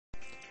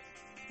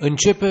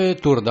Începe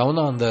Tour Down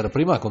Under,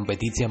 prima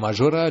competiție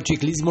majoră a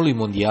ciclismului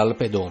mondial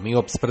pe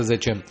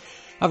 2018.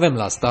 Avem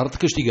la start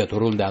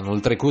câștigătorul de anul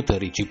trecut,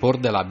 Richie Porte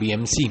de la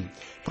BMC.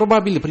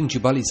 Probabil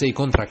principalii săi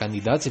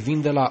contracandidați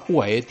vin de la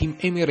UAE Team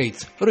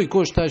Emirates, Rui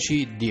Costa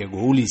și Diego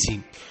Ulissi.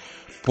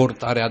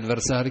 Porte are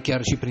adversari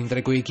chiar și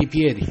printre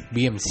coechipieri.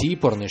 BMC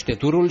pornește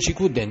turul și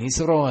cu Denis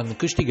Rohan,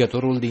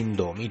 câștigătorul din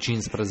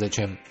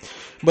 2015.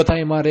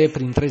 Bătaie mare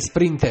printre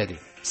sprinteri: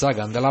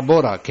 Sagan de la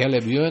Bora,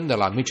 Caleb Ewan de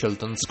la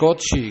Mitchelton Scott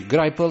și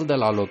Greipel de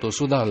la Lotto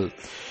Soudal.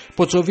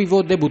 Pozzovivo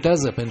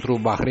debutează pentru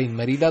Bahrain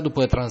Merida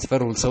după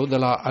transferul său de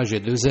la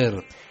AG2R.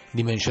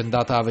 Dimension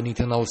Data a venit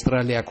în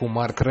Australia cu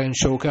Mark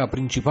Renshaw ca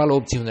principală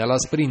opțiune la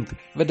sprint.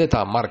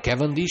 Vedeta Mark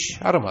Cavendish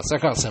a rămas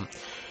acasă.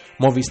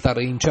 Movistar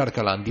îi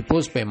încearcă la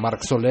antipost pe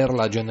Marc Soler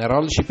la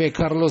general și pe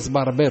Carlos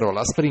Barbero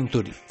la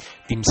sprinturi.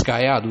 Team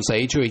Sky a adus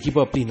aici o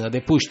echipă plină de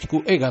puști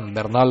cu Egan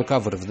Bernal ca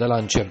vârf de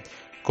lance.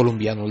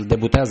 Columbianul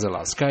debutează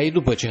la Sky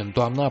după ce în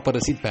toamnă a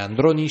părăsit pe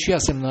Androni și a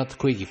semnat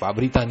cu echipa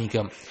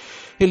britanică.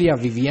 Elia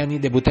Viviani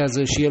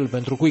debutează și el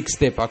pentru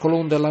Quick-Step, acolo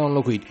unde l-a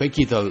înlocuit pe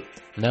Kittel.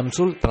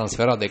 Neamțul,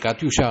 transferat de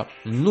Catiușa,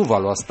 nu va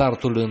lua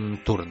startul în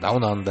Tour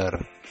Down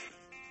Under.